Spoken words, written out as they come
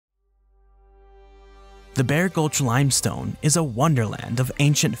The Bear Gulch Limestone is a wonderland of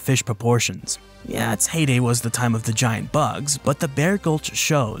ancient fish proportions. Yeah, its heyday was the time of the giant bugs, but the Bear Gulch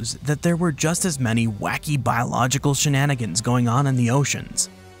shows that there were just as many wacky biological shenanigans going on in the oceans.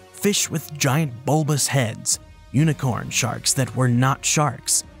 Fish with giant bulbous heads, unicorn sharks that were not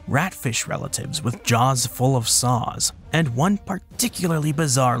sharks, ratfish relatives with jaws full of saws, and one particularly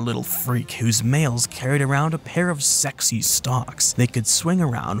bizarre little freak whose males carried around a pair of sexy stalks they could swing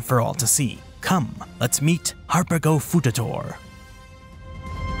around for all to see. Come, let's meet Harpagofututor.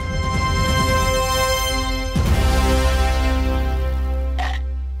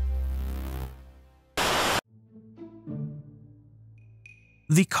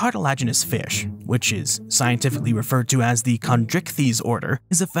 The cartilaginous fish, which is scientifically referred to as the Chondrichthyes order,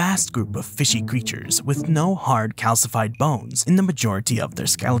 is a vast group of fishy creatures with no hard calcified bones in the majority of their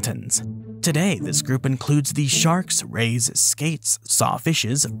skeletons. Today, this group includes the sharks, rays, skates,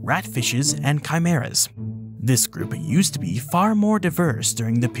 sawfishes, ratfishes, and chimeras. This group used to be far more diverse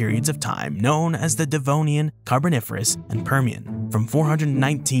during the periods of time known as the Devonian, Carboniferous, and Permian, from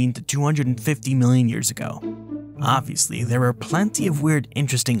 419 to 250 million years ago. Obviously, there were plenty of weird,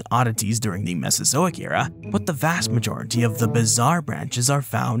 interesting oddities during the Mesozoic era, but the vast majority of the bizarre branches are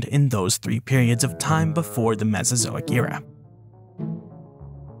found in those 3 periods of time before the Mesozoic era.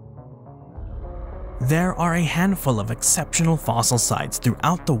 There are a handful of exceptional fossil sites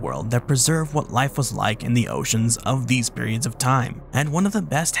throughout the world that preserve what life was like in the oceans of these periods of time, and one of the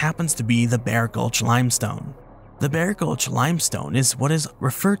best happens to be the Bear Gulch Limestone. The Bear Gulch Limestone is what is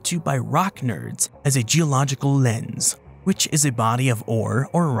referred to by rock nerds as a geological lens, which is a body of ore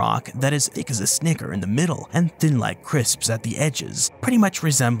or rock that is thick as a Snicker in the middle and thin like crisps at the edges, pretty much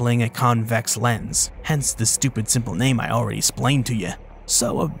resembling a convex lens, hence the stupid simple name I already explained to you.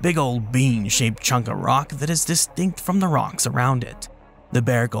 So a big old bean-shaped chunk of rock that is distinct from the rocks around it. The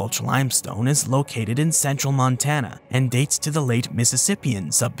Bear Gulch Limestone is located in central Montana and dates to the late Mississippian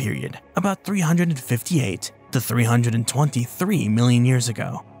subperiod, about 358 to 323 million years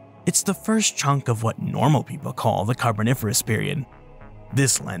ago. It's the first chunk of what normal people call the Carboniferous period.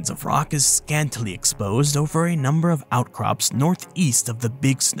 This lens of rock is scantily exposed over a number of outcrops northeast of the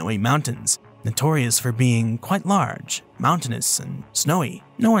Big Snowy Mountains, notorious for being quite large, mountainous, and snowy.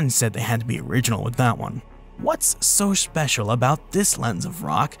 No one said they had to be original with that one. What's so special about this lens of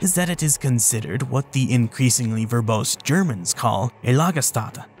rock is that it is considered what the increasingly verbose Germans call a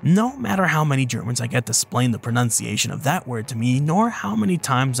Lagerstätte. No matter how many Germans I get to explain the pronunciation of that word to me, nor how many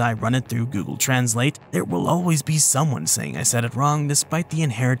times I run it through Google Translate, there will always be someone saying I said it wrong despite the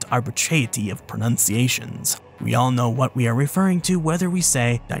inherent arbitrariety of pronunciations. We all know what we are referring to whether we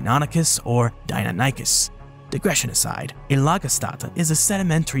say Deinonychus or Deinonychus. Digression aside, a Lagerstätte is a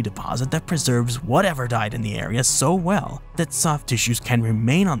sedimentary deposit that preserves whatever died in the area so well that soft tissues can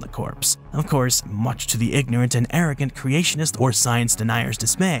remain on the corpse. Of course, much to the ignorant and arrogant creationist or science denier's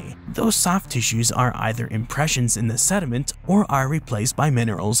dismay, those soft tissues are either impressions in the sediment or are replaced by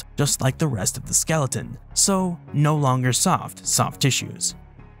minerals just like the rest of the skeleton, so no longer soft tissues.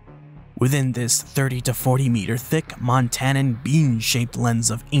 Within this 30 to 40 meter thick Montanan bean-shaped lens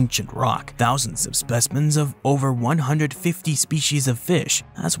of ancient rock, thousands of specimens of over 150 species of fish,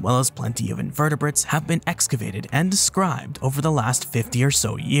 as well as plenty of invertebrates, have been excavated and described over the last 50 or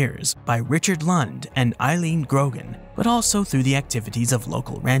so years by Richard Lund and Eileen Grogan, but also through the activities of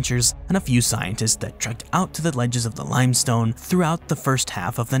local ranchers and a few scientists that trekked out to the ledges of the limestone throughout the first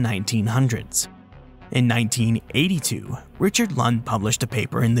half of the 1900s. In 1982, Richard Lund published a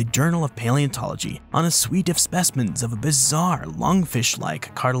paper in the Journal of Paleontology on a suite of specimens of a bizarre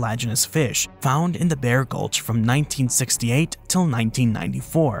lungfish-like cartilaginous fish found in the Bear Gulch from 1968 till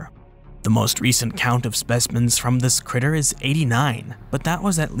 1994. The most recent count of specimens from this critter is 89, but that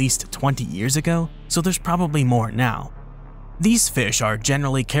was at least 20 years ago, so there's probably more now. These fish are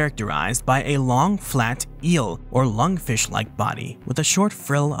generally characterized by a long, flat eel or lungfish-like body with a short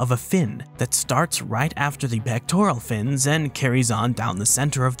frill of a fin that starts right after the pectoral fins and carries on down the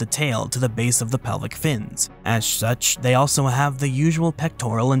center of the tail to the base of the pelvic fins. As such, they also have the usual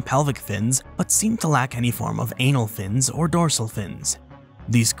pectoral and pelvic fins, but seem to lack any form of anal fins or dorsal fins.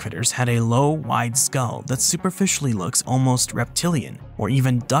 These critters had a low, wide skull that superficially looks almost reptilian or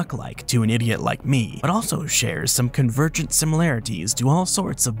even duck-like to an idiot like me, but also shares some convergent similarities to all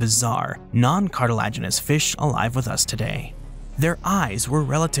sorts of bizarre, non-cartilaginous fish alive with us today. Their eyes were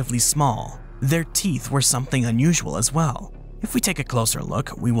relatively small. Their teeth were something unusual as well. If we take a closer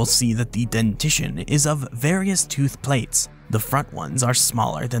look, we will see that the dentition is of various tooth plates. The front ones are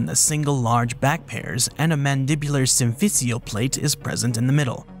smaller than the single large back pairs, and a mandibular symphysial plate is present in the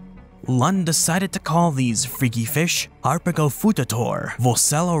middle. Lund decided to call these freaky fish Harpagofututor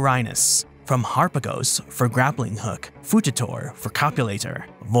vocellorinus, from Harpagos for grappling hook, Fututor for copulator,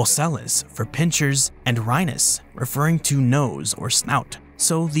 Vocellus for pincers, and Rhinus referring to nose or snout,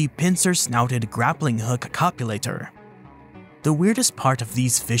 so the pincer-snouted grappling hook copulator. The weirdest part of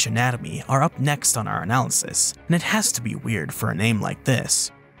these fish anatomy are up next on our analysis, and it has to be weird for a name like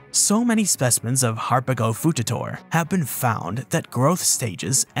this. So many specimens of Harpagofututor have been found that growth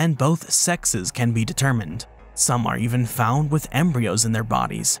stages and both sexes can be determined. Some are even found with embryos in their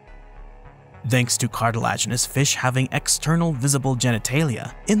bodies. Thanks to cartilaginous fish having external visible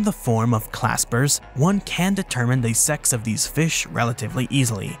genitalia in the form of claspers, one can determine the sex of these fish relatively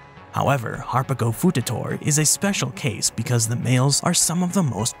easily. However, Harpagofututor is a special case because the males are some of the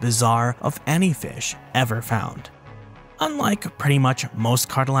most bizarre of any fish ever found. Unlike pretty much most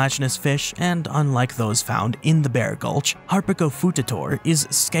cartilaginous fish, and unlike those found in the Bear Gulch, Harpagofututor is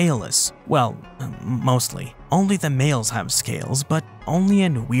scaleless. Well, mostly. Only the males have scales, but only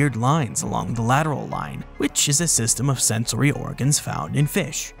in weird lines along the lateral line, which is a system of sensory organs found in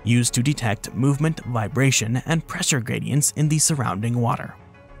fish, used to detect movement, vibration, and pressure gradients in the surrounding water.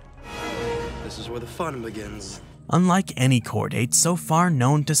 This is where the fun begins. Unlike any chordate so far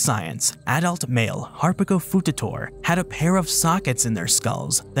known to science, adult male Harpagofututor had a pair of sockets in their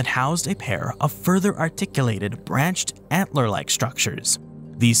skulls that housed a pair of further articulated, branched, antler-like structures.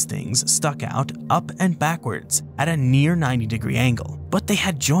 These things stuck out up and backwards at a near 90-degree angle, but they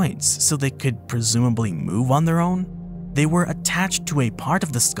had joints so they could presumably move on their own. They were attached to a part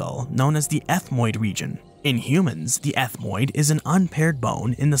of the skull known as the ethmoid region. In humans, the ethmoid is an unpaired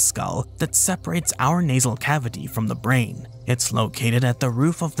bone in the skull that separates our nasal cavity from the brain. It's located at the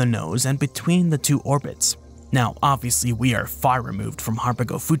roof of the nose and between the two orbits. Now, obviously we are far removed from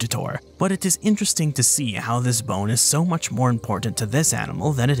Harpagofututor, but it is interesting to see how this bone is so much more important to this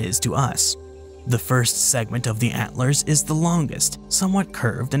animal than it is to us. The first segment of the antlers is the longest, somewhat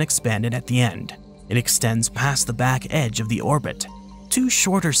curved and expanded at the end. It extends past the back edge of the orbit. Two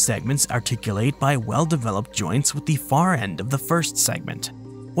shorter segments articulate by well-developed joints with the far end of the first segment.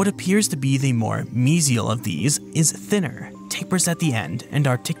 What appears to be the more mesial of these is thinner, tapers at the end, and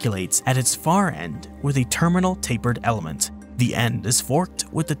articulates at its far end with a terminal tapered element. The end is forked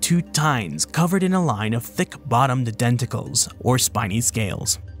with the two tines covered in a line of thick-bottomed denticles or spiny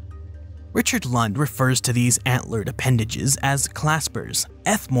scales. Richard Lund refers to these antlered appendages as claspers,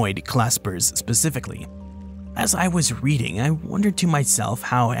 ethmoid claspers specifically. As I was reading, I wondered to myself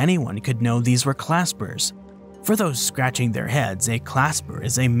how anyone could know these were claspers. For those scratching their heads, a clasper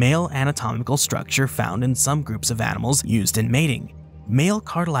is a male anatomical structure found in some groups of animals used in mating. Male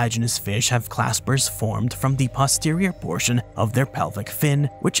cartilaginous fish have claspers formed from the posterior portion of their pelvic fin,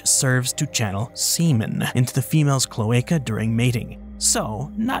 which serves to channel semen into the female's cloaca during mating.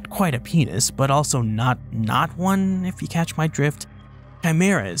 So, not quite a penis, but also not one, if you catch my drift.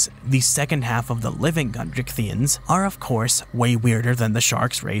 Chimeras, the second half of the living gundrichthyans, are of course way weirder than the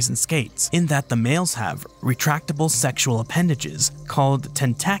shark's rays and skates, in that the males have retractable sexual appendages called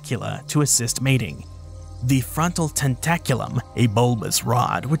tentacula to assist mating. The frontal tentaculum, a bulbous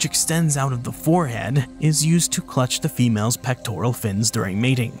rod which extends out of the forehead, is used to clutch the female's pectoral fins during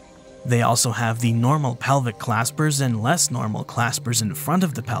mating. They also have the normal pelvic claspers and less normal claspers in front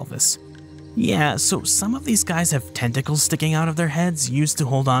of the pelvis. Yeah, so some of these guys have tentacles sticking out of their heads used to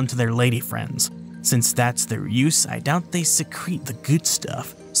hold on to their lady friends. Since that's their use, I doubt they secrete the good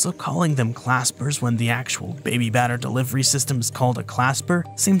stuff, so calling them claspers when the actual baby batter delivery system is called a clasper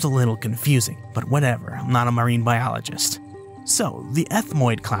seems a little confusing, but whatever, I'm not a marine biologist. So, the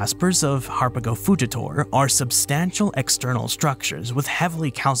ethmoid claspers of Harpagofututor are substantial external structures with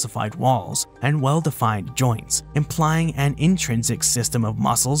heavily calcified walls and well-defined joints, implying an intrinsic system of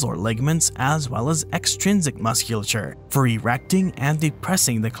muscles or ligaments as well as extrinsic musculature for erecting and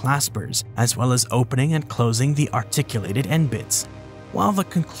depressing the claspers, as well as opening and closing the articulated end bits. While the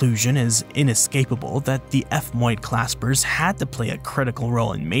conclusion is inescapable that the ethmoid claspers had to play a critical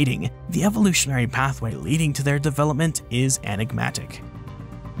role in mating, the evolutionary pathway leading to their development is enigmatic.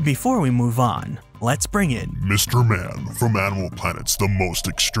 Before we move on, let's bring in Mr. Man from Animal Planet's The Most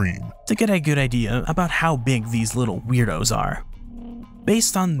Extreme to get a good idea about how big these little weirdos are.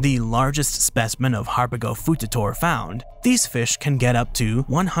 Based on the largest specimen of Harpagofututor found, these fish can get up to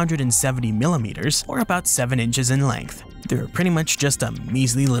 170 millimeters or about 7 inches in length. They're pretty much just a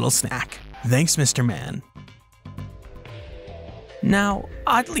measly little snack. Thanks, Mr. Man. Now,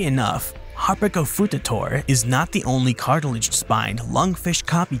 oddly enough, Harpagofututor is not the only cartilage-spined lungfish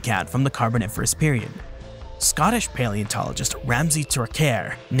copycat from the Carboniferous period. Scottish paleontologist Ramsay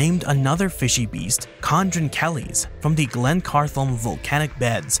Turcaire named another fishy beast, Chondrinchelys, from the Glencarthulm volcanic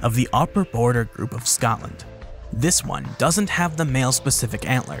beds of the Upper Border group of Scotland. This one doesn't have the male-specific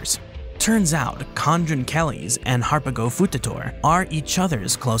antlers. Turns out, Chondron Kellys and Harpagofututor are each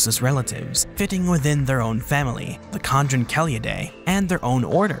other's closest relatives, fitting within their own family, the Chondronkellyidae, and their own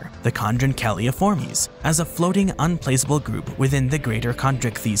order, the Chondronkellyiformes, as a floating unplaceable group within the greater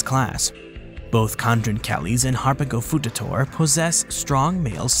Chondrichthyes class. Both Chondronkellys and Harpagofututor possess strong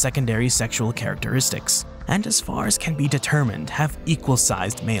male secondary sexual characteristics, and as far as can be determined have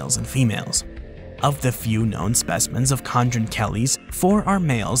equal-sized males and females. Of the few known specimens of Chondronkellys, 4 are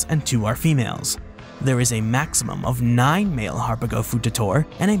males and 2 are females. There is a maximum of 9 male Harpagofututor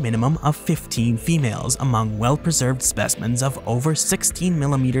and a minimum of 15 females among well-preserved specimens of over 16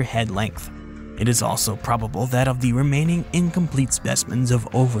 mm head length. It is also probable that of the remaining incomplete specimens of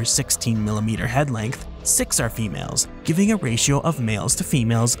over 16 mm head length, 6 are females, giving a ratio of males to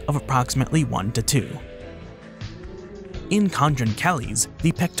females of approximately 1 to 2. In Chondronkellys,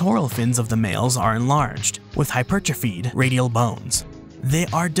 the pectoral fins of the males are enlarged, with hypertrophied radial bones. They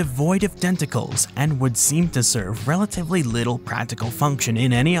are devoid of denticles and would seem to serve relatively little practical function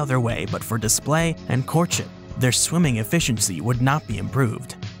in any other way but for display and courtship. Their swimming efficiency would not be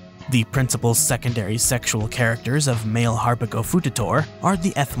improved. The principal secondary sexual characters of male Harpagofututor are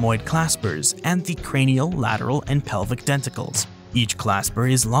the ethmoid claspers and the cranial, lateral, and pelvic denticles. Each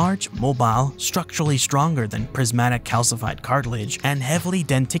clasper is large, mobile, structurally stronger than prismatic calcified cartilage, and heavily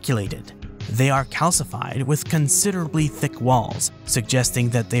denticulated. They are calcified with considerably thick walls, suggesting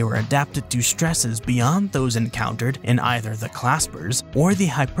that they were adapted to stresses beyond those encountered in either the claspers or the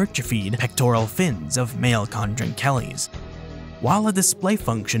hypertrophied pectoral fins of male Chondronkellys. While a display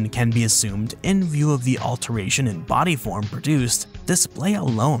function can be assumed in view of the alteration in body form produced, display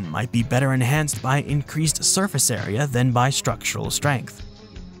alone might be better enhanced by increased surface area than by structural strength.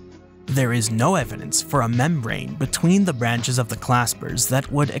 There is no evidence for a membrane between the branches of the claspers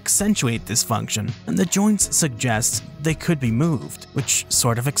that would accentuate this function, and the joints suggest they could be moved, which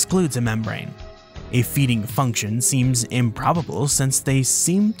sort of excludes a membrane. A feeding function seems improbable since they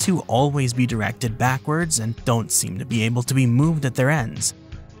seem to always be directed backwards and don't seem to be able to be moved at their ends.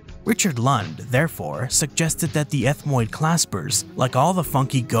 Richard Lund, therefore, suggested that the ethmoid claspers, like all the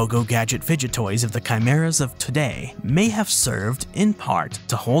funky go-go gadget fidget toys of the chimeras of today, may have served, in part,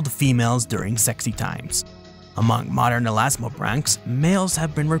 to hold females during sexy times. Among modern elasmobranchs, males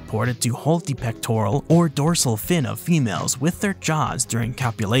have been reported to hold the pectoral or dorsal fin of females with their jaws during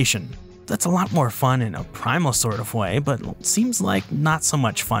copulation. That's a lot more fun in a primal sort of way, but seems like not so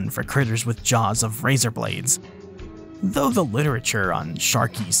much fun for critters with jaws of razor blades. Though the literature on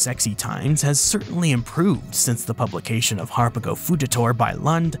sharky sexy times has certainly improved since the publication of Harpagofututor by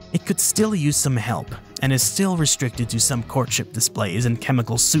Lund, it could still use some help, and is still restricted to some courtship displays and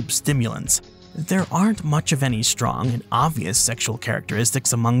chemical soup stimulants. There aren't much of any strong and obvious sexual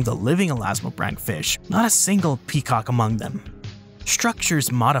characteristics among the living elasmobranch fish, not a single peacock among them.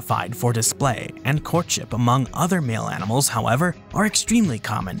 Structures modified for display and courtship among other male animals, however, are extremely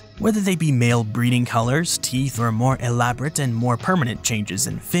common, whether they be male breeding colors, teeth, or more elaborate and more permanent changes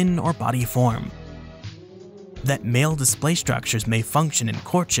in fin or body form. That male display structures may function in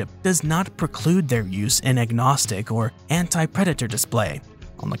courtship does not preclude their use in agnostic or anti-predator display.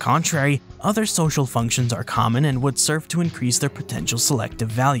 On the contrary, other social functions are common and would serve to increase their potential selective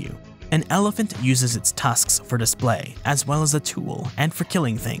value. An elephant uses its tusks for display, as well as a tool and for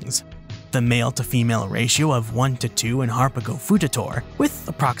killing things. The male-to-female ratio of 1 to 2 in Harpagofututor, with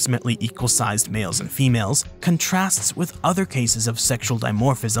approximately equal-sized males and females, contrasts with other cases of sexual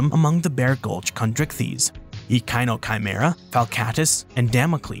dimorphism among the Bear Gulch Chondrichthyes. Echinochimera, Falcatus, and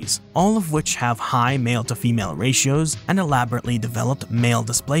Damocles, all of which have high male-to-female ratios and elaborately developed male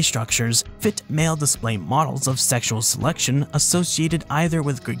display structures, fit male display models of sexual selection associated either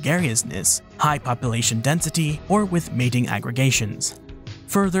with gregariousness, high population density, or with mating aggregations.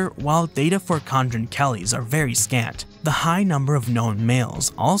 Further, while data for Chondronkellys are very scant, the high number of known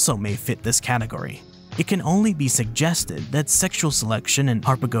males also may fit this category. It can only be suggested that sexual selection in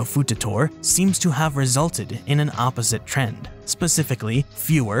Harpagofututor seems to have resulted in an opposite trend, specifically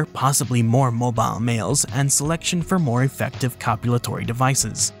fewer, possibly more mobile males and selection for more effective copulatory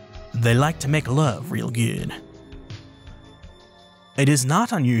devices. They like to make love real good. It is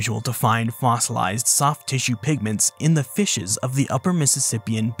not unusual to find fossilized soft tissue pigments in the fishes of the upper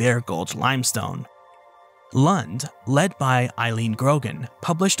Mississippian Bear Gulch Limestone. Lund, led by Eileen Grogan,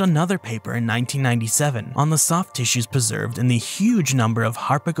 published another paper in 1997 on the soft tissues preserved in the huge number of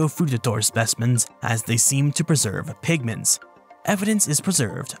Harpagofututor specimens as they seem to preserve pigments. Evidence is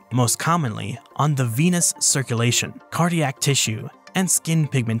preserved, most commonly, on the venous circulation, cardiac tissue, and skin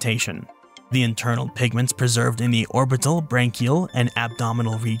pigmentation. The internal pigments preserved in the orbital, branchial, and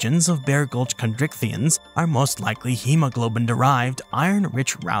abdominal regions of Bear Gulch chondrichthyans are most likely hemoglobin-derived,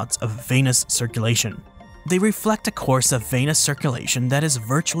 iron-rich routes of venous circulation. They reflect a course of venous circulation that is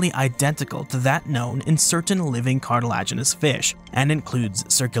virtually identical to that known in certain living cartilaginous fish, and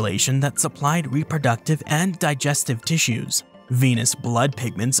includes circulation that supplied reproductive and digestive tissues. Venous blood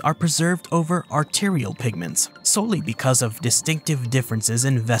pigments are preserved over arterial pigments, solely because of distinctive differences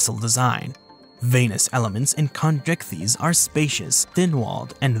in vessel design. Venous elements in chondrichthyes are spacious,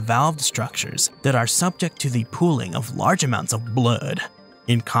 thin-walled, and valved structures that are subject to the pooling of large amounts of blood.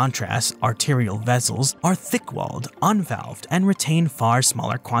 In contrast, arterial vessels are thick-walled, unvalved, and retain far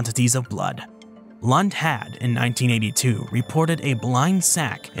smaller quantities of blood. Lund had, in 1982, reported a blind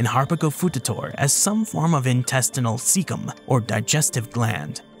sac in Harpagofututor as some form of intestinal cecum or digestive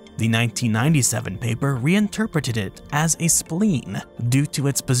gland. The 1997 paper reinterpreted it as a spleen due to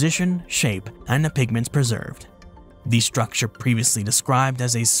its position, shape, and the pigments preserved. The structure previously described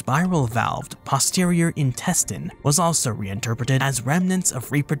as a spiral-valved posterior intestine was also reinterpreted as remnants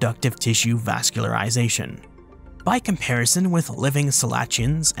of reproductive tissue vascularization. By comparison with living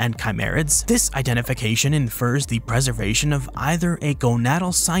coelacanths and chimerids, this identification infers the preservation of either a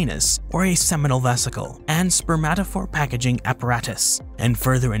gonadal sinus or a seminal vesicle and spermatophore packaging apparatus, and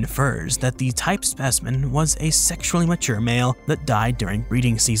further infers that the type specimen was a sexually mature male that died during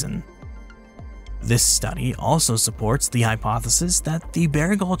breeding season. This study also supports the hypothesis that the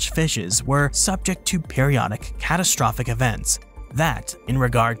Bear Gulch fishes were subject to periodic catastrophic events that, in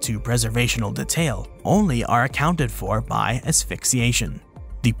regard to preservational detail, only are accounted for by asphyxiation.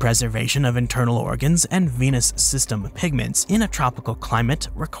 The preservation of internal organs and venous system pigments in a tropical climate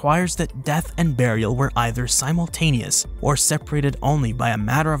requires that death and burial were either simultaneous or separated only by a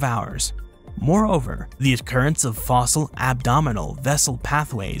matter of hours. Moreover, the occurrence of fossil abdominal vessel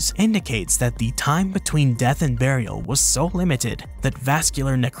pathways indicates that the time between death and burial was so limited that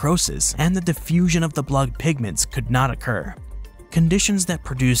vascular necrosis and the diffusion of the blood pigments could not occur. Conditions that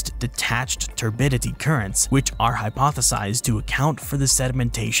produced detached turbidity currents, which are hypothesized to account for the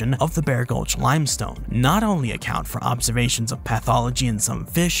sedimentation of the Bear Gulch limestone, not only account for observations of pathology in some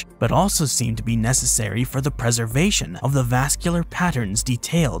fish, but also seem to be necessary for the preservation of the vascular patterns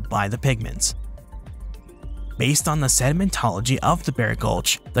detailed by the pigments. Based on the sedimentology of the Bear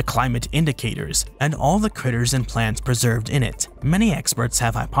Gulch, the climate indicators, and all the critters and plants preserved in it, many experts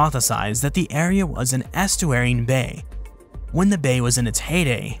have hypothesized that the area was an estuarine bay. When the bay was in its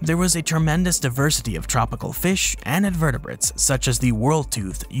heyday, there was a tremendous diversity of tropical fish and invertebrates such as the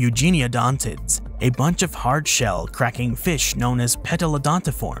world-toothed Eugeniodontids, a bunch of hard-shell cracking fish known as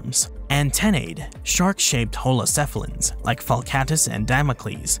petalodontiforms, antennate, shark-shaped holocephalans like Falcatus and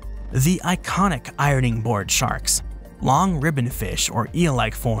Damocles, the iconic ironing board sharks, long ribbon fish or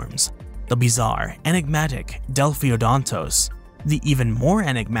eel-like forms, the bizarre, enigmatic Delphiodontos, the even more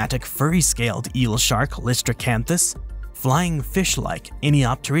enigmatic furry-scaled eel shark Lystracanthus, flying fish-like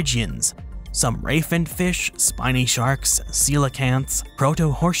Iniopterygians, some ray-finned fish, spiny sharks, coelacanths,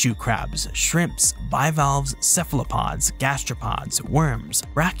 proto-horseshoe crabs, shrimps, bivalves, cephalopods, gastropods, worms,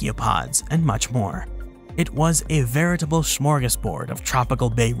 brachiopods, and much more. It was a veritable smorgasbord of tropical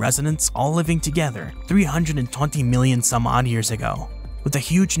bay residents all living together 320 million some odd years ago, with a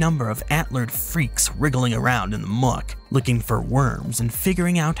huge number of antlered freaks wriggling around in the muck, looking for worms and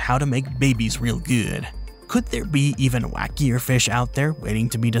figuring out how to make babies real good. Could there be even wackier fish out there waiting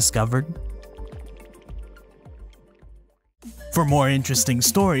to be discovered? For more interesting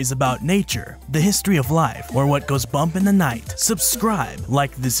stories about nature, the history of life, or what goes bump in the night, subscribe,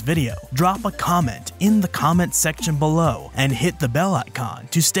 like this video, drop a comment in the comment section below, and hit the bell icon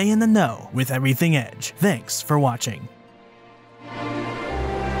to stay in the know with everything Edge. Thanks for watching.